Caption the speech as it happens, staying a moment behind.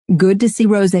Good to see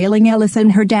Rose Ellis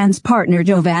and her dance partner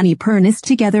Giovanni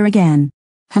together again.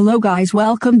 Hello guys,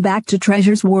 welcome back to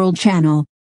Treasure's World channel.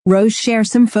 Rose shares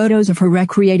some photos of her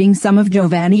recreating some of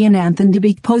Giovanni and Anton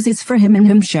debut poses for Him and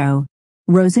Him show.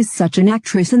 Rose is such an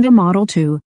actress and a model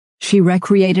too. She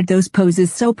recreated those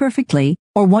poses so perfectly,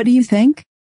 or what do you think?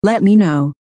 Let me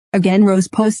know. Again, Rose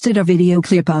posted a video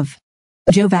clip of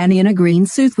Giovanni in a green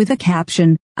suit with a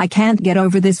caption, "I can't get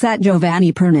over this at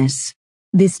Giovanni Pernis."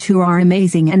 These two are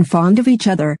amazing and fond of each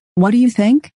other, what do you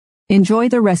think? Enjoy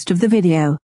the rest of the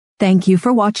video. Thank you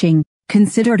for watching.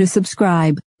 Consider to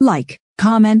subscribe, like,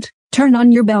 comment, turn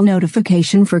on your bell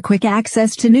notification for quick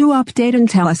access to new update and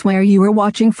tell us where you are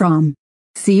watching from.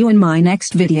 See you in my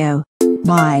next video.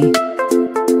 Bye.